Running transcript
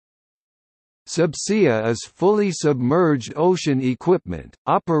Subsea is fully submerged ocean equipment,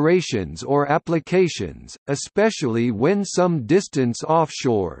 operations or applications, especially when some distance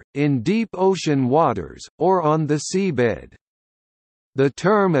offshore, in deep ocean waters, or on the seabed. The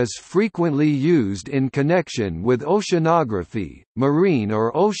term is frequently used in connection with oceanography, marine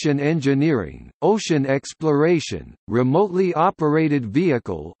or ocean engineering, ocean exploration, remotely operated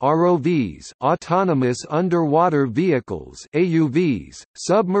vehicle (ROVs), autonomous underwater vehicles (AUVs),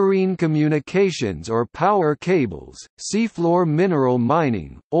 submarine communications or power cables, seafloor mineral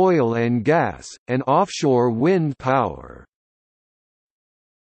mining, oil and gas, and offshore wind power.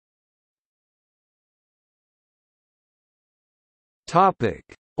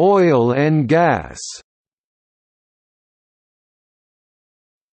 Oil and gas.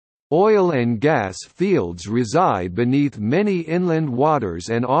 Oil and gas fields reside beneath many inland waters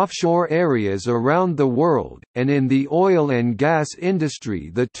and offshore areas around the world, and in the oil and gas industry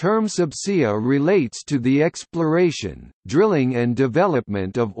the term subsea relates to the exploration, drilling and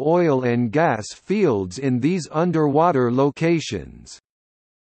development of oil and gas fields in these underwater locations.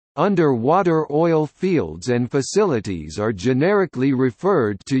 Underwater oil fields and facilities are generically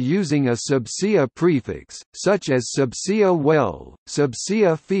referred to using a subsea prefix, such as subsea well,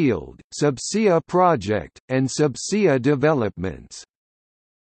 subsea field, subsea project, and subsea developments.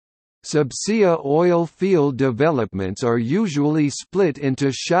 Subsea oil field developments are usually split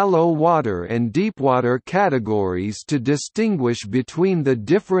into shallow water and deepwater categories to distinguish between the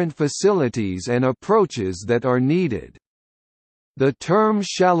different facilities and approaches that are needed. The term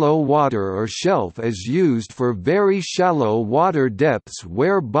shallow water or shelf is used for very shallow water depths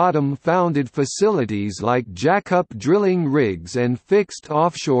where bottom-founded facilities like jackup drilling rigs and fixed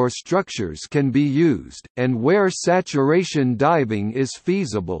offshore structures can be used, and where saturation diving is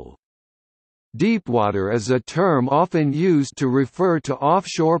feasible. Deepwater is a term often used to refer to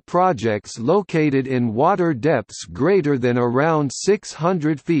offshore projects located in water depths greater than around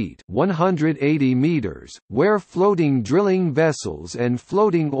 600 feet (180 meters), where floating drilling vessels and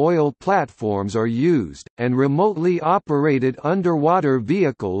floating oil platforms are used, and remotely operated underwater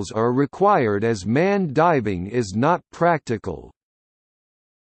vehicles are required as manned diving is not practical.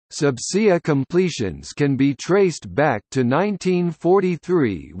 Subsea completions can be traced back to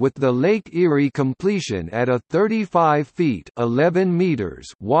 1943 with the Lake Erie completion at a 35 feet (11 meters)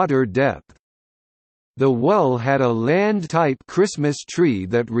 water depth. The well had a land-type Christmas tree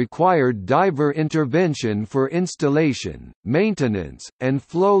that required diver intervention for installation, maintenance, and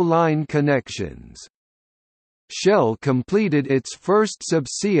flow line connections. Shell completed its first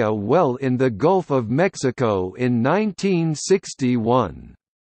subsea well in the Gulf of Mexico in 1961.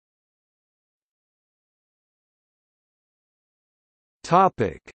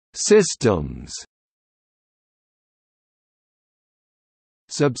 Systems.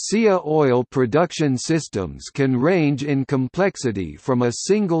 Subsea oil production systems can range in complexity from a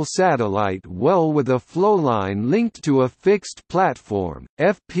single satellite well with a flowline linked to a fixed platform,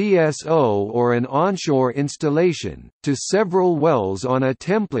 FPSO, or an onshore installation, to several wells on a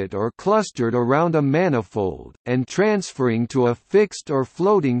template or clustered around a manifold, and transferring to a fixed or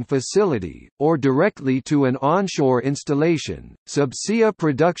floating facility, or directly to an onshore installation. Subsea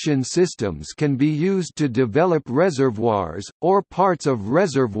production systems can be used to develop reservoirs, or parts of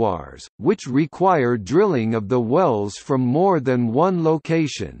reservoirs, which require drilling of the wells from more than one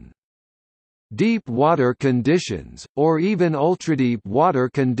location. Deep water conditions, or even ultradeep water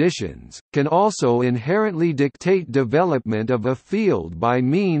conditions, can also inherently dictate development of a field by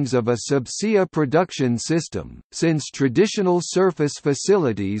means of a subsea production system, since traditional surface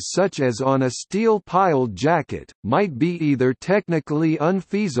facilities such as on a steel-piled jacket, might be either technically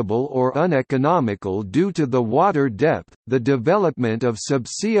unfeasible or uneconomical due to the water depth. The development of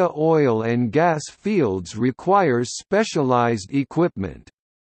subsea oil and gas fields requires specialized equipment.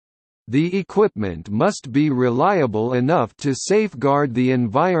 The equipment must be reliable enough to safeguard the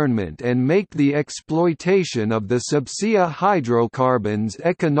environment and make the exploitation of the subsea hydrocarbons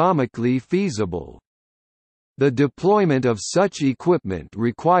economically feasible. The deployment of such equipment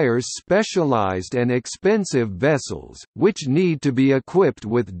requires specialized and expensive vessels, which need to be equipped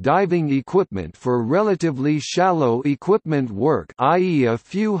with diving equipment for relatively shallow equipment work, i.e. a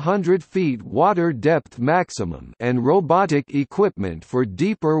few hundred feet water depth maximum, and robotic equipment for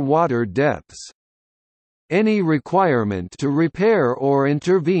deeper water depths. Any requirement to repair or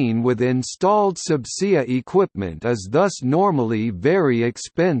intervene with installed subsea equipment is thus normally very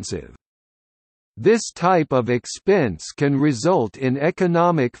expensive. This type of expense can result in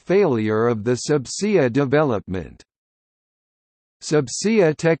economic failure of the subsea development.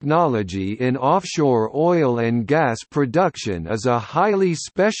 Subsea technology in offshore oil and gas production is a highly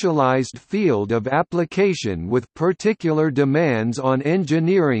specialized field of application with particular demands on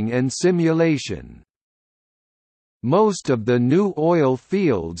engineering and simulation. Most of the new oil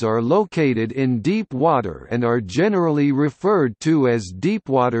fields are located in deep water and are generally referred to as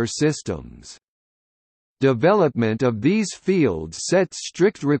deepwater systems. Development of these fields sets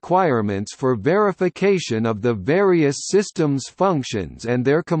strict requirements for verification of the various systems' functions and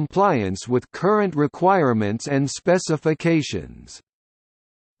their compliance with current requirements and specifications.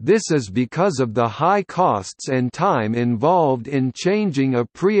 This is because of the high costs and time involved in changing a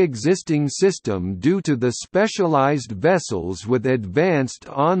pre-existing system due to the specialized vessels with advanced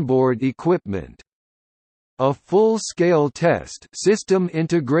onboard equipment. A full-scale test, System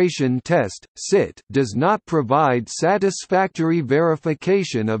Integration Test (SIT) does not provide satisfactory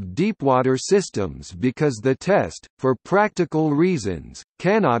verification of deepwater systems because the test, for practical reasons,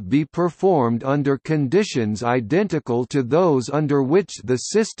 cannot be performed under conditions identical to those under which the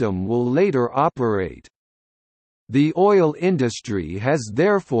system will later operate. The oil industry has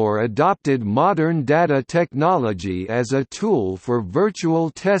therefore adopted modern data technology as a tool for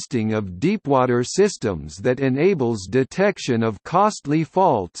virtual testing of deepwater systems that enables detection of costly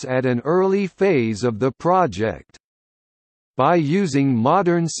faults at an early phase of the project. By using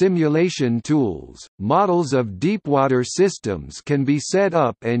modern simulation tools, models of deepwater systems can be set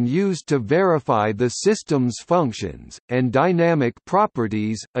up and used to verify the system's functions and dynamic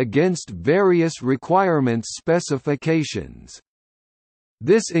properties against various requirements specifications.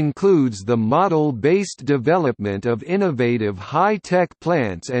 This includes the model-based development of innovative high-tech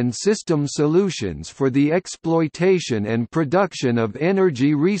plants and system solutions for the exploitation and production of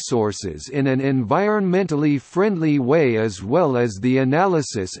energy resources in an environmentally friendly way, as well as the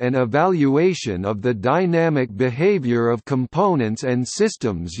analysis and evaluation of the dynamic behavior of components and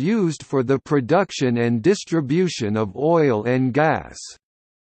systems used for the production and distribution of oil and gas.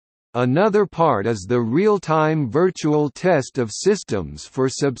 Another part is the real-time virtual test of systems for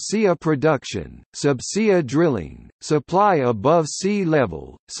subsea production, subsea drilling, supply above sea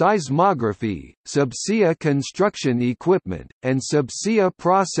level, seismography, subsea construction equipment, and subsea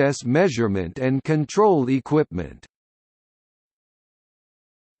process measurement and control equipment.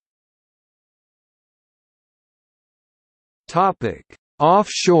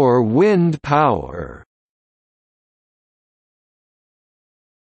 Offshore wind power.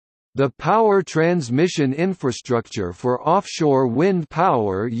 The power transmission infrastructure for offshore wind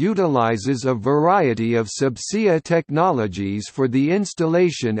power utilizes a variety of subsea technologies for the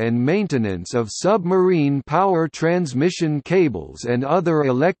installation and maintenance of submarine power transmission cables and other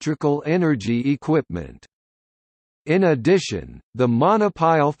electrical energy equipment. In addition, the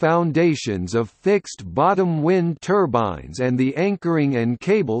monopile foundations of fixed-bottom wind turbines and the anchoring and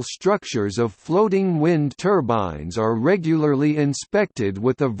cable structures of floating wind turbines are regularly inspected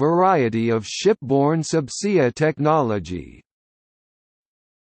with a variety of shipborne subsea technology.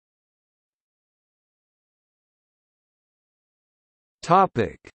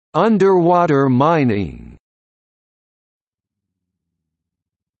 Underwater mining.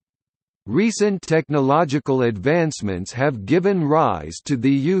 Recent technological advancements have given rise to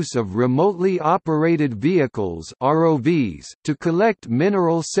the use of remotely operated vehicles (ROVs) to collect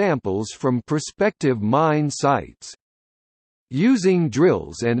mineral samples from prospective mine sites. Using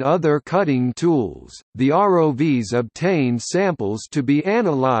drills and other cutting tools, the ROVs obtain samples to be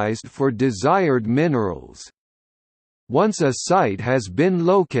analyzed for desired minerals. Once a site has been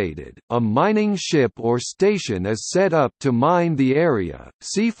located, a mining ship or station is set up to mine the area.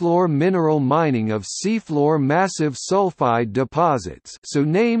 Seafloor mineral mining of seafloor massive sulfide deposits, so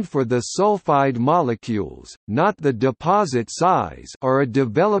named for the sulfide molecules, not the deposit size, are a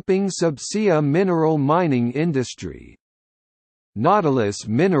developing subsea mineral mining industry. Nautilus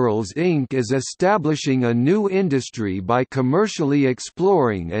Minerals Inc. is establishing a new industry by commercially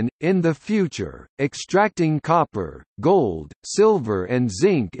exploring and, in the future, extracting copper, gold, silver and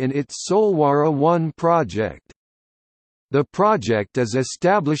zinc in its Solwara 1 project. The project is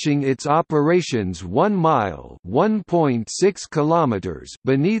establishing its operations 1 mile (1.6 kilometers)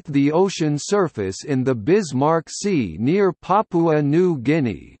 beneath the ocean surface in the Bismarck Sea near Papua New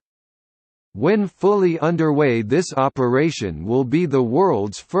Guinea. When fully underway, this operation will be the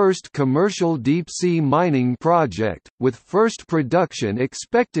world's first commercial deep-sea mining project, with first production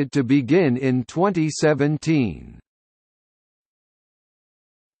expected to begin in 2017.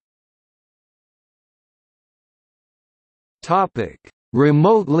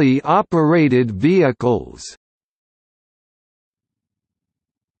 Remotely operated vehicles.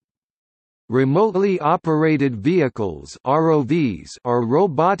 Remotely operated vehicles (ROVs) are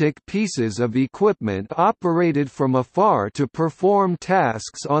robotic pieces of equipment operated from afar to perform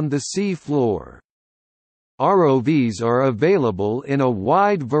tasks on the sea floor. ROVs are available in a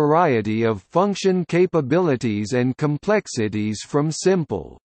wide variety of function capabilities and complexities, from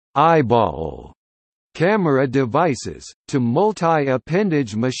simple eyeball camera devices, to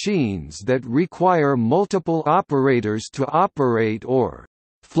multi-appendage machines that require multiple operators to operate or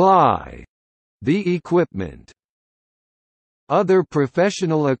fly the equipment. Other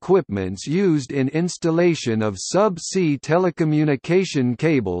professional equipments used in installation of subsea telecommunication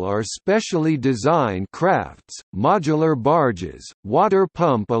cable are specially designed crafts, modular barges, water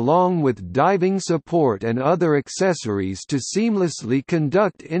pump along with diving support and other accessories to seamlessly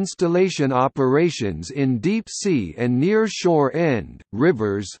conduct installation operations in deep sea and near shore end,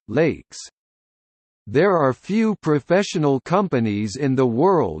 rivers, lakes. There are few professional companies in the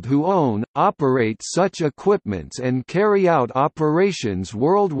world who own, operate such equipments and carry out operations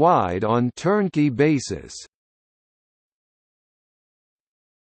worldwide on turnkey basis.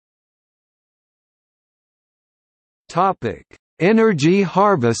 Topic: Energy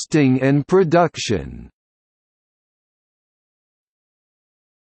harvesting and production.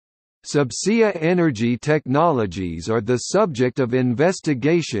 Subsea energy technologies are the subject of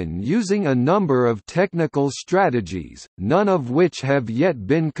investigation using a number of technical strategies, none of which have yet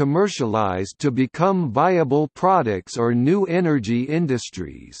been commercialized to become viable products or new energy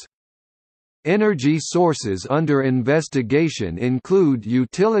industries. Energy sources under investigation include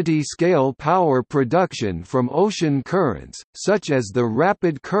utility-scale power production from ocean currents, such as the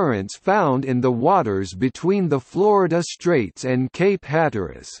rapid currents found in the waters between the Florida Straits and Cape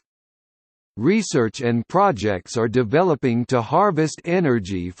Hatteras. Research and projects are developing to harvest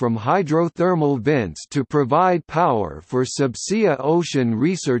energy from hydrothermal vents to provide power for subsea ocean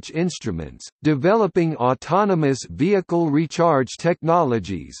research instruments, developing autonomous vehicle recharge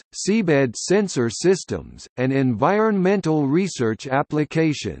technologies, seabed sensor systems, and environmental research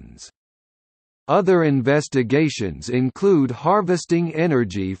applications. Other investigations include harvesting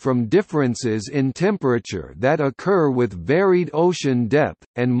energy from differences in temperature that occur with varied ocean depth,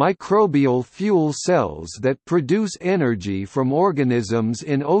 and microbial fuel cells that produce energy from organisms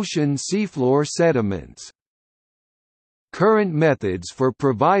in ocean seafloor sediments. Current methods for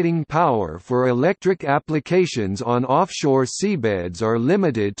providing power for electric applications on offshore seabeds are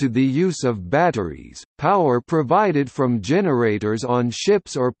limited to the use of batteries, power provided from generators on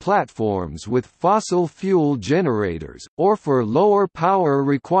ships or platforms with fossil fuel generators, or for lower power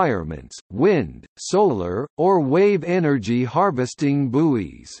requirements, wind, solar, or wave energy harvesting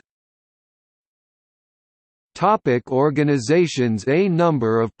buoys. Organizations. A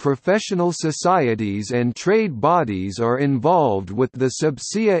number of professional societies and trade bodies are involved with the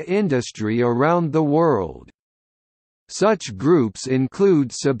subsea industry around the world. Such groups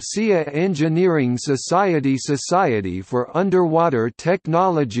include Subsea Engineering Society, Society for Underwater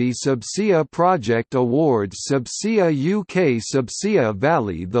Technology, Subsea Project Awards, Subsea UK, Subsea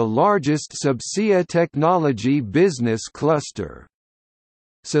Valley, the largest subsea technology business cluster.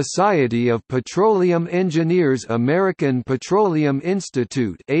 Society of Petroleum Engineers, American Petroleum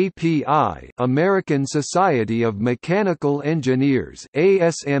Institute (API), American Society of Mechanical Engineers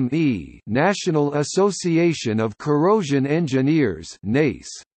 (ASME), National Association of Corrosion Engineers (NACE).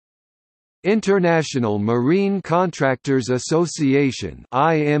 International Marine Contractors Association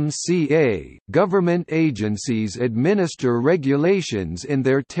 (IMCA). Government agencies administer regulations in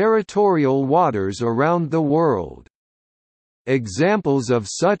their territorial waters around the world. Examples of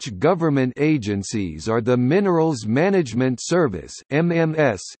such government agencies are the Minerals Management Service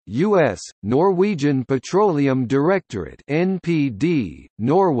 (MMS), US, Norwegian Petroleum Directorate (NPD),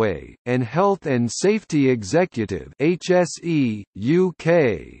 Norway, and Health and Safety Executive (HSE),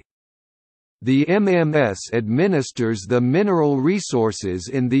 UK. The MMS administers the mineral resources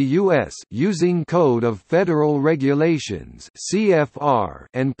in the U.S. using Code of Federal Regulations (CFR)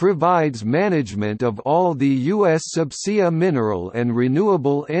 and provides management of all the U.S. subsea mineral and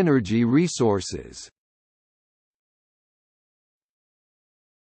renewable energy resources.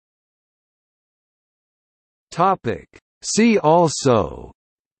 See also: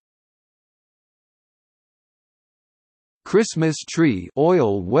 Christmas tree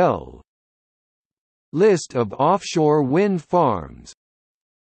oil well, List of offshore wind farms,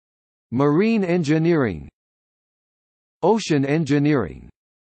 Marine engineering, Ocean engineering,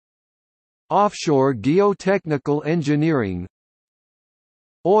 Offshore geotechnical engineering,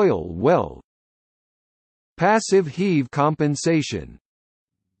 Oil well, Passive heave compensation,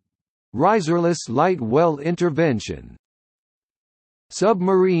 Riserless light well intervention,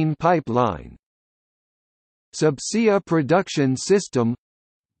 Submarine pipeline. Subsea production system.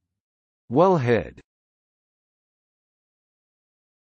 Wellhead.